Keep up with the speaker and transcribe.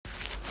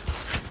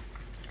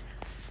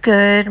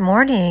Good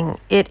morning.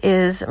 It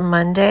is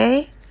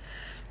Monday,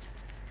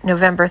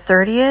 November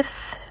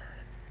 30th,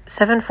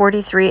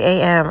 7:43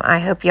 a.m. I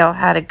hope y'all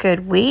had a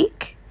good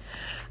week.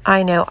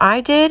 I know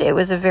I did. It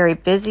was a very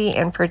busy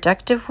and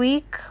productive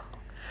week.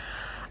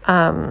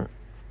 I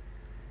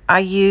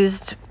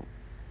used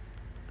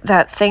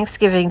that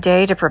Thanksgiving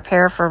Day to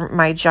prepare for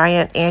my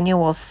giant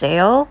annual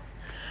sale.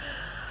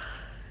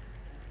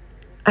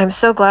 I'm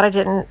so glad I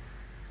didn't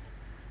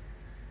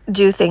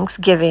do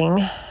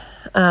Thanksgiving.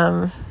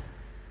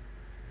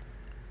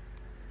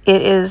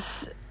 It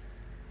is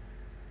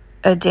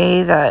a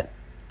day that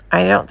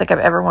I don't think I've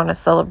ever want to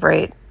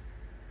celebrate.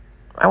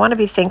 I want to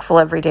be thankful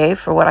every day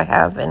for what I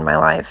have in my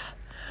life.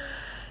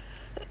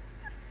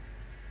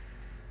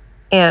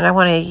 And I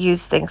want to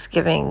use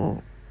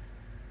Thanksgiving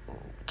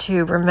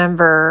to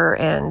remember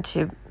and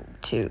to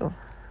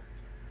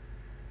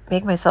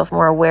make myself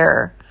more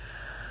aware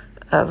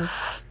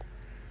of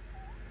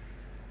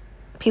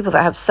people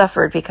that have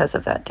suffered because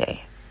of that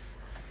day.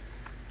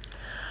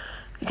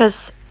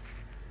 Because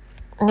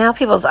now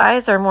people's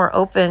eyes are more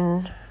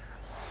open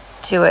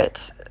to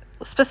it.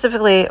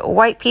 Specifically,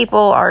 white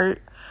people are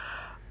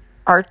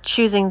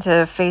choosing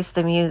to face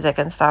the music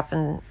and stop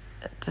and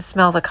to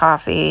smell the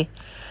coffee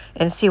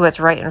and see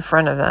what's right in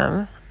front of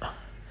them.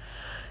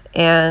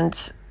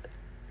 And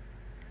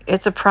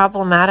it's a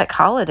problematic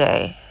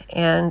holiday,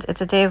 and it's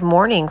a day of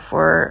mourning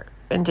for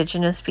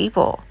Indigenous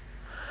people.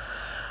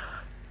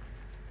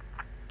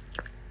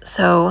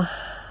 So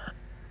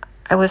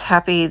I was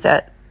happy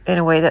that in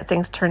a way that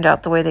things turned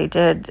out the way they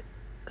did,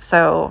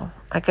 so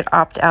I could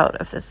opt out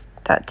of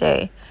that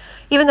day.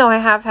 Even though I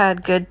have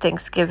had good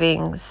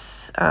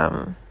Thanksgivings,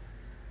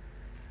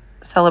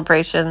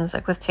 celebrations,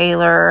 like with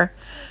Taylor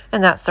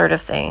and that sort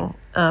of thing.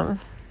 I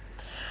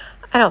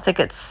don't think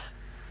it's,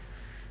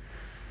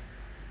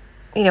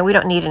 we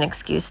don't need an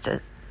excuse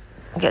to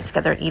get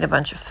together and eat a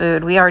bunch of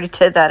food. We already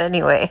did that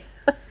anyway.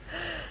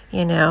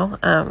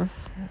 I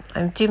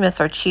do miss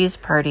our cheese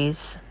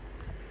parties.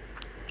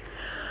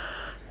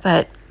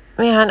 But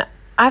man,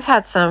 I've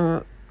had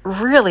some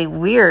really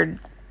weird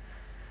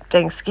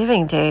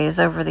Thanksgiving days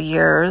over the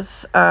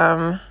years.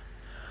 Trying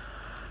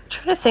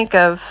to think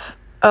of,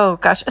 oh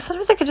gosh,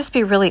 sometimes it could just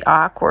be really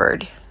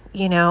awkward,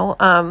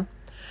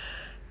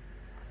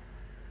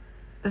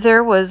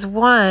 There was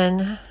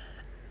one,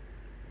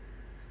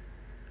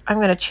 I'm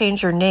going to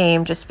change her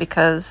name just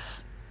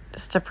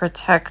to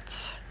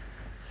protect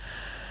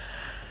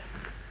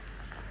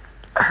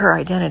her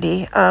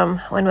identity.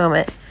 One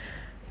moment.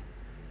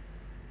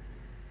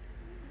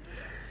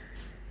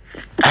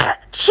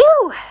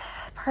 Chew!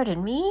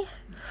 Pardon me.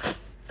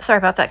 Sorry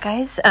about that,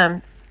 guys.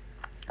 But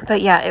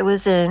yeah, it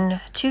was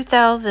in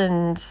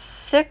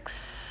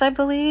 2006, I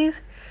believe.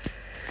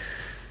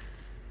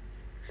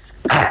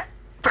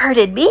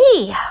 Pardon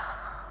me.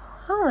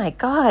 Oh my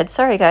God.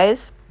 Sorry,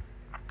 guys.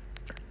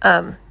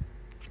 It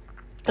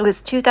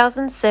was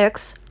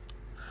 2006.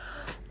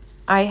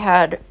 I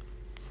had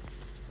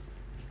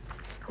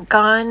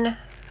been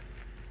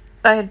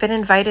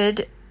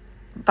invited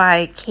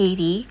by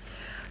Katie,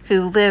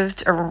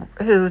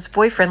 whose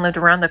boyfriend lived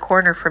around the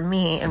corner from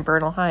me in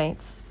Bernal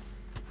Heights.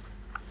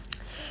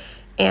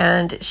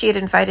 And she had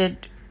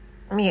invited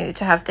me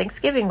to have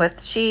Thanksgiving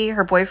with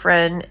her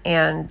boyfriend,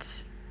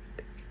 and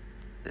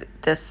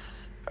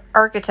this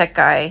architect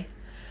guy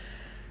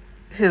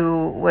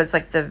who was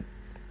like the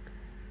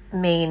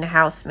main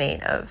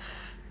housemate of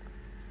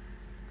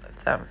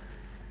the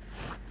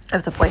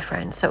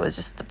boyfriend. So it was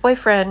just the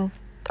boyfriend,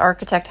 the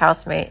architect,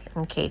 housemate,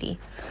 and Katie.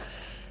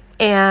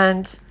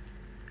 And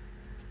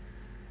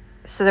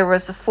so there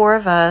was the four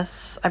of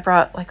us. I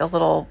brought like a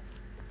little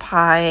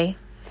pie.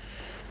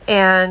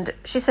 And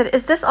she said,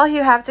 "Is this all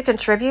you have to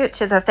contribute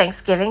to the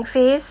Thanksgiving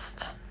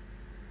feast?"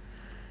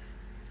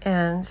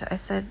 And I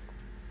said,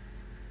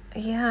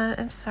 "Yeah,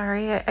 I'm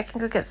sorry. I can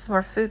go get some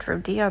more food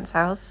from Dion's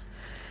house."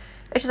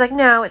 And she's like,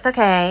 "No, it's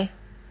okay."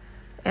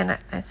 And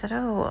I said,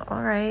 "Oh,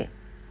 all right.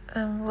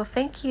 Well,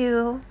 thank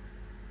you."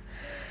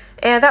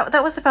 And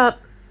that was about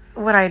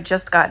when I had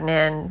just gotten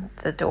in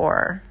the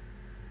door.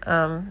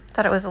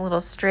 Thought it was a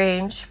little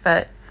strange,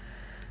 but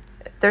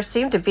there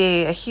seemed to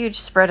be a huge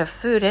spread of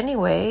food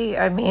anyway.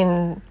 I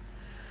mean,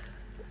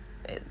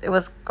 it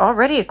was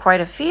already quite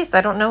a feast.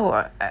 I don't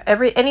know.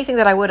 Anything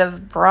that I would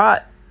have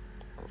brought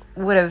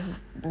would have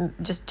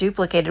just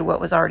duplicated what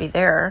was already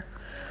there.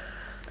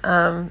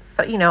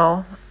 But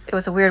it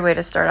was a weird way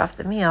to start off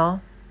the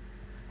meal.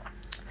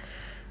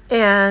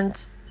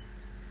 And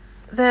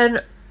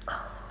then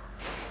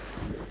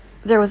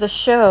there was a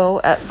show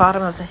at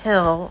Bottom of the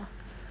Hill.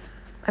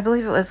 I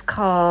believe it was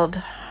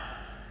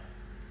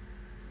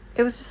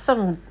just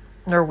some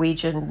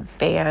Norwegian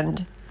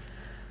band,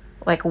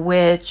 like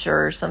Witch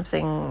or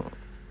something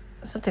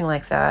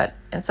like that.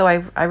 And so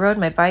I rode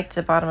my bike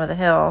to Bottom of the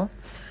Hill.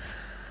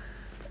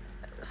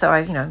 So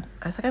I was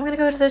like, I'm going to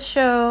go to this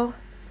show.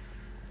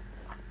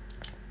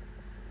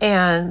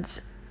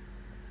 And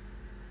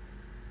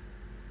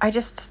I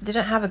just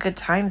didn't have a good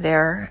time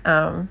there.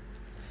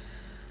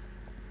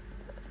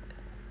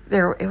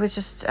 it was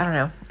just, I don't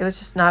know, it was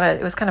just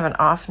it was kind of an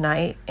off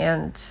night.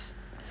 And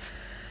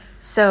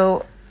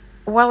so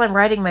while I'm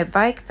riding my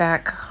bike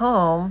back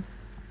home,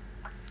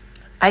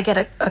 I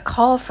get a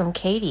call from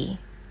Katie.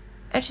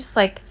 And she's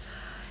like,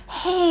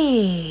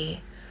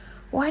 hey,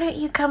 why don't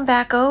you come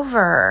back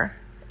over?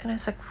 And I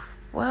was like,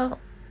 well,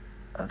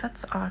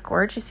 that's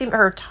awkward.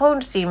 Her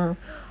tone seemed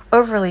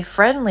overly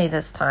friendly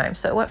this time.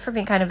 So it went from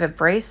being kind of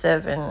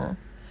abrasive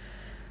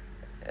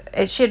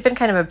she had been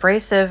kind of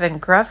abrasive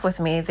and gruff with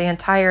me the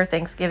entire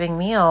Thanksgiving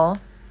meal.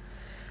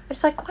 I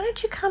was like, why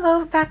don't you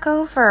come back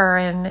over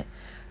and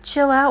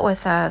chill out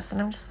with us?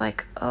 And I'm just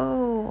like,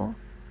 oh,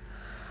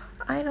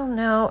 I don't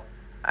know.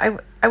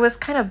 I was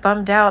kind of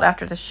bummed out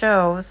after the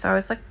show. So I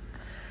was like,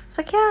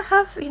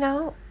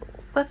 yeah,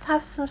 let's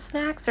have some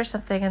snacks or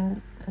something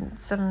and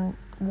some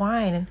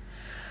wine. And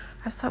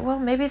I thought, well,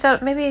 maybe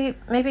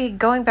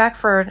going back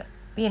for,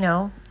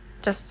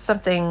 just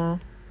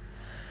something,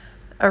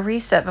 a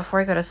reset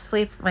before I go to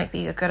sleep might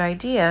be a good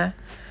idea.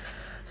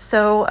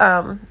 So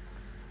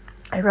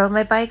I rode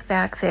my bike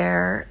back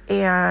there,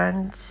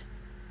 and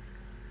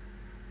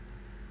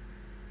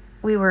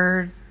we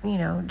were,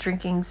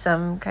 drinking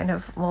some kind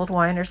of mulled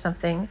wine or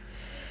something.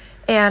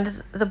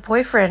 And the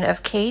boyfriend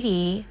of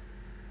Katie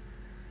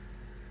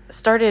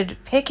started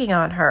picking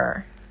on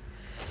her.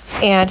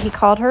 And he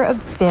called her a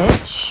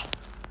bitch.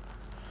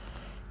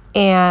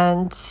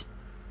 And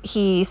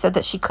he said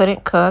that she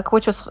couldn't cook,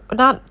 which was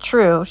not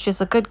true. She's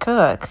a good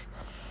cook.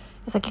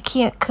 He's like, you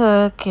can't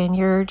cook and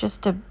you're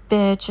just a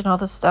bitch and all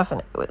this stuff.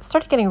 And it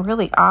started getting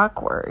really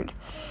awkward.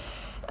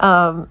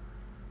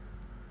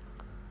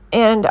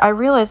 And I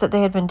realized that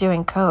they had been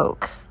doing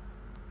coke.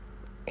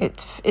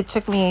 It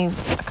took me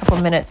a couple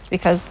minutes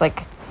because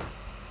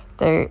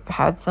they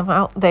had some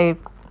out. They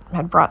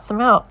had brought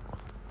some out.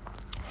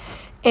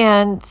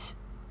 And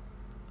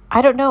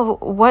I don't know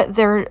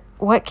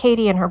what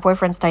Katie and her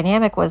boyfriend's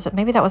dynamic was, but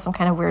maybe that was some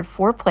kind of weird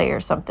foreplay or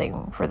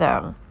something for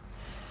them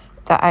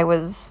that I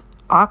was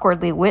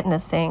awkwardly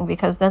witnessing,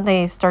 because then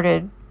they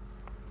started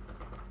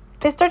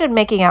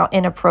making out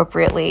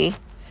inappropriately,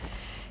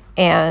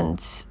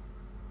 and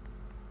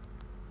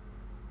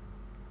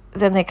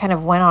then they kind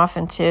of went off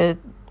into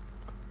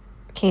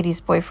Katie's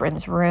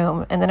boyfriend's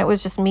room, and then it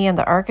was just me and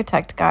the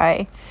architect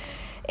guy,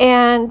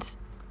 and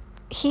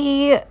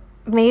he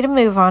made a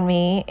move on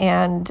me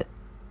and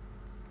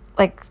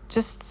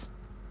just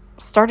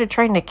started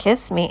trying to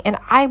kiss me. And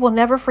I will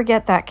never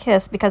forget that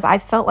kiss, because I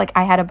felt like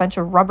I had a bunch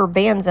of rubber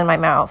bands in my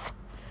mouth,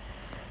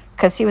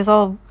 because he was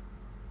all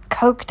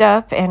coked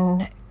up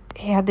and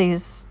he had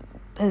his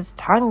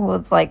tongue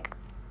was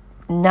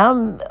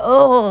numb.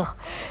 Oh,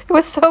 it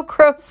was so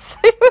gross.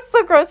 It was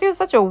so gross. He was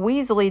such a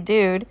weaselly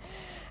dude.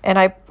 And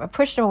I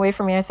pushed him away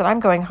from me. I said, I'm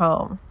going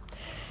home.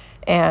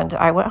 And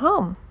I went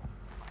home.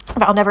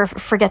 But I'll never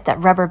forget that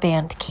rubber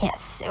band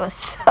kiss. It was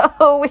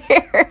so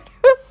weird.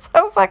 It was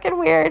so fucking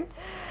weird.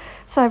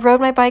 So I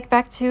rode my bike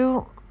back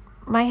to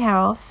my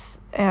house,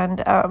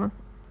 and I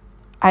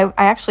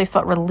actually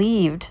felt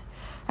relieved.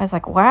 I was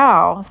like,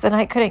 wow, the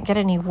night couldn't get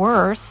any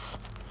worse.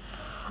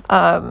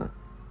 So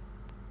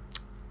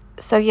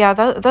yeah,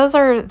 those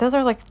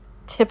are like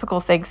typical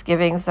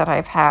Thanksgivings that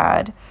I've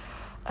had.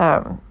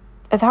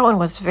 That one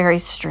was very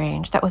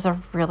strange. That was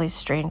a really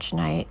strange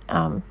night.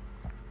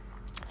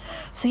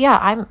 So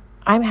yeah,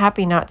 I'm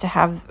happy not to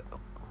have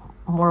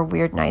more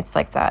weird nights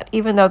like that,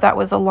 even though that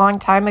was a long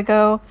time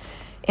ago,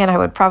 and I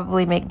would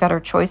probably make better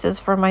choices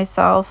for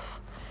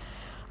myself.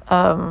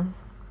 But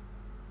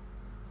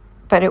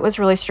it was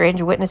really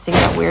strange witnessing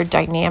that weird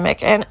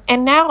dynamic. And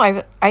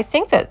now I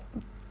think that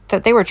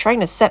they were trying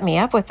to set me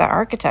up with that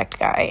architect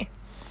guy.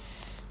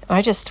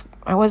 I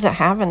wasn't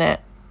having it.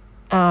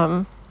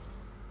 But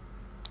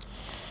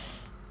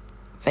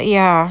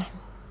yeah,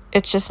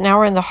 it's just now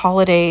we're in the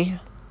holiday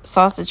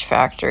sausage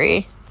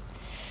factory,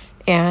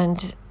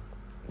 and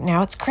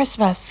now it's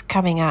Christmas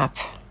coming up.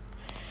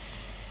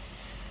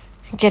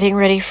 Getting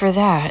ready for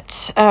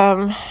that.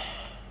 I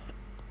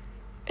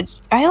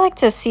like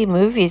to see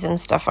movies and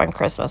stuff on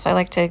Christmas. I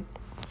like to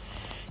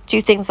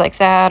do things like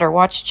that, or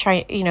watch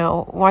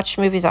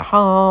movies at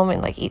home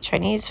and eat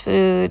Chinese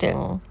food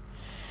and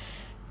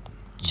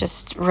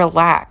just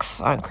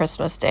relax on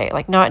Christmas Day.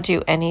 Not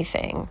do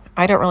anything.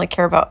 I don't really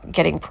care about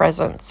getting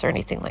presents or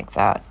anything like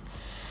that.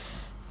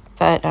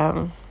 But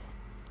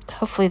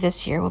hopefully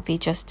this year will be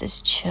just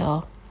as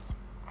chill.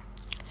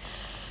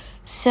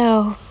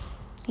 So,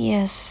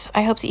 yes,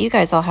 I hope that you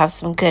guys all have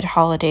some good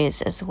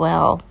holidays as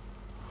well.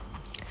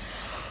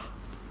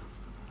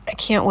 I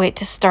can't wait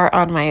to start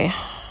on my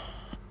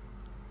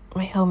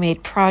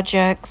homemade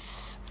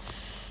projects.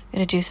 I'm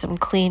going to do some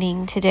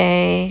cleaning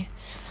today.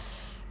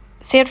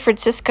 San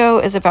Francisco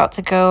is about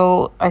to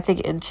go, I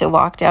think, into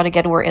lockdown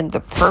again. We're in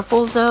the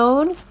purple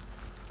zone.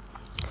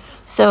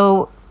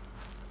 So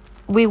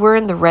we were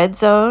in the red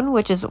zone,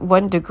 which is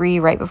 1 degree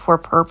right before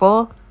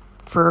purple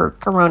for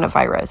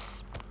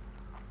coronavirus.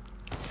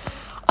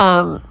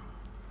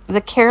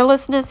 The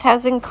carelessness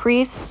has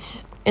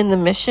increased in the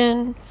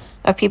Mission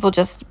of people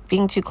just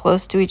being too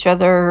close to each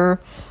other,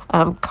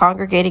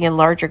 congregating in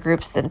larger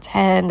groups than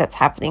 10. That's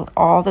happening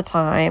all the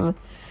time.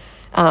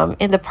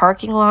 In the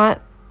parking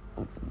lot,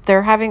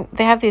 they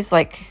have these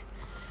like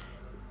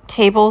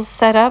tables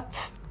set up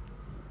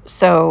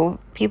so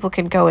people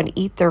can go and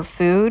eat their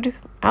food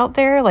out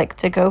there, like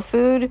to-go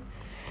food.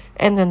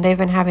 And then they've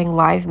been having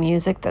live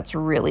music that's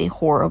really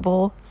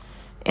horrible.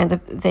 And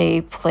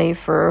they play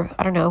for,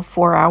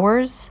 4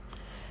 hours.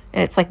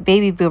 And it's like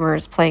baby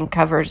boomers playing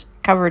cover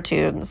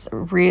tunes,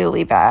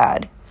 really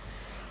bad.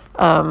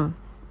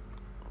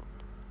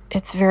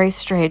 It's very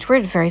strange. We're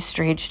in very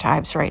strange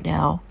times right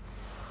now.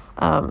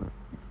 I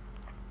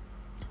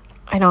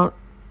don't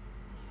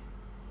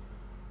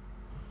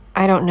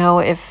know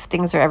if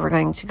things are ever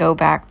going to go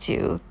back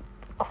to,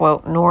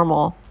 quote,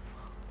 normal.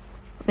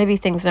 Maybe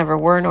things never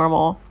were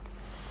normal.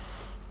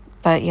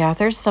 But yeah,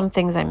 there's some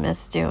things I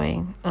miss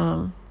doing.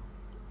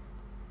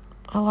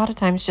 A lot of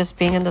times just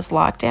being in this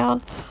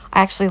lockdown,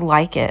 I actually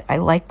like it. I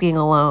like being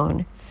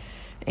alone.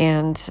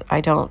 And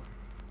I don't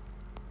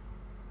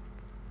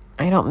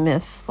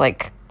miss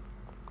like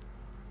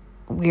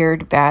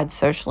weird, bad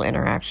social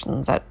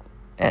interactions at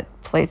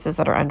places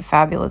that are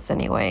unfabulous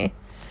anyway.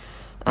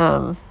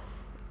 But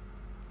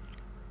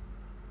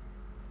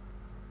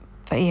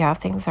yeah,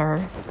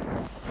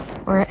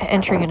 we're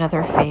entering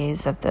another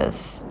phase of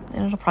this,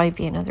 and it'll probably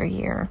be another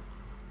year.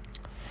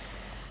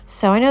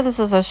 So I know this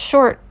is a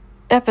short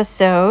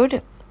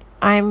episode.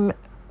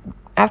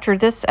 After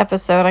this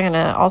episode, I'm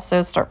going to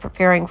also start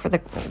preparing for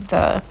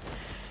the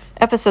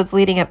episodes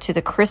leading up to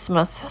the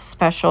Christmas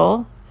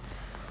special.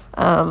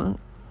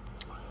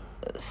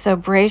 So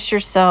brace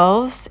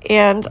yourselves.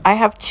 And I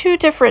have 2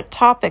 different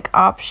topic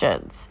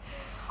options.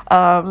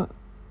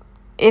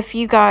 If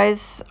you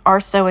guys are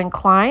so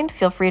inclined,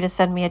 feel free to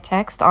send me a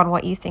text on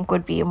what you think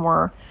would be a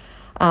more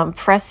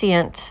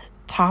prescient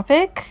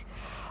topic.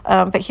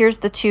 But here's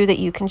the 2 that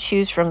you can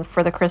choose from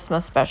for the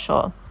Christmas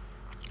special.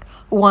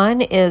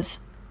 One is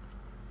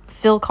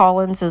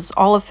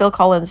all of Phil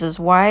Collins's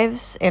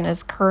wives and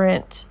his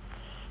current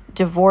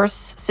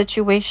divorce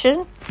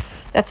situation.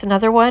 That's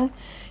another one.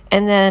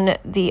 And then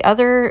the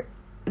other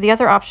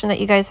option that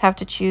you guys have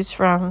to choose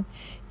from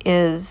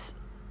is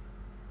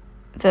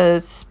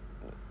the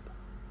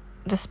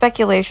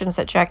speculations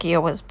that Jackie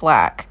O was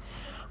black.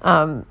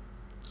 And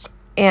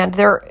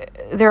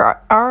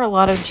there are a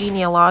lot of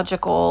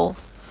genealogical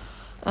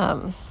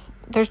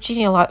there's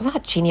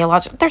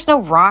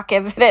no rock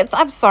evidence.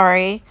 I'm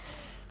sorry.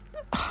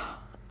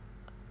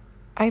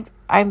 I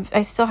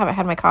still haven't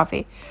had my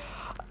coffee.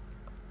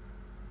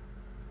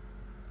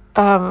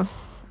 That's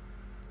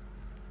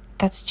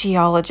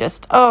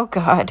geologist. Oh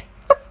God.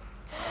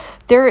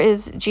 There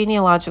is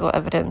genealogical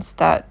evidence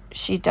that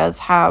she does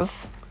have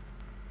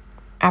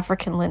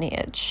African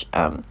lineage.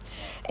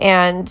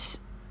 And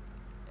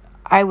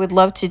I would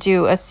love to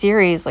do a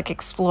series like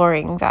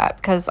exploring that,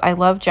 because I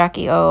love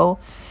Jackie O,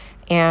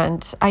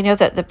 and I know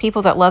that the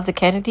people that love the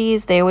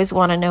Kennedys, they always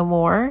want to know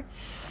more.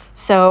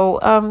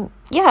 So,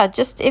 yeah,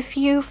 just if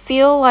you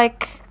feel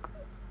like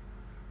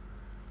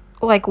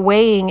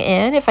weighing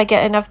in, if I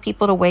get enough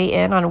people to weigh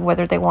in on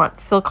whether they want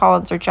Phil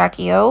Collins or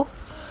Jackie O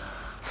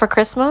for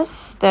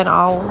Christmas, then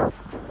I'll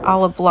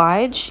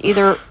oblige.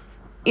 Either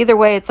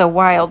way, it's a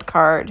wild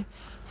card.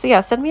 So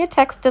yeah, send me a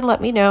text and let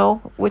me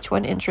know which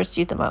one interests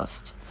you the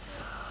most.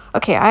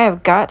 Okay, I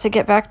have got to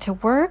get back to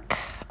work.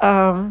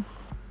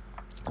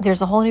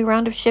 There's a whole new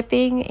round of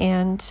shipping,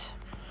 and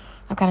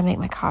I've got to make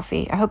my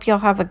coffee. I hope y'all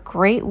have a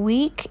great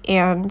week,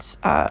 and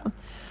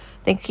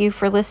thank you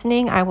for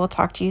listening. I will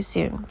talk to you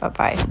soon.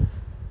 Bye-bye.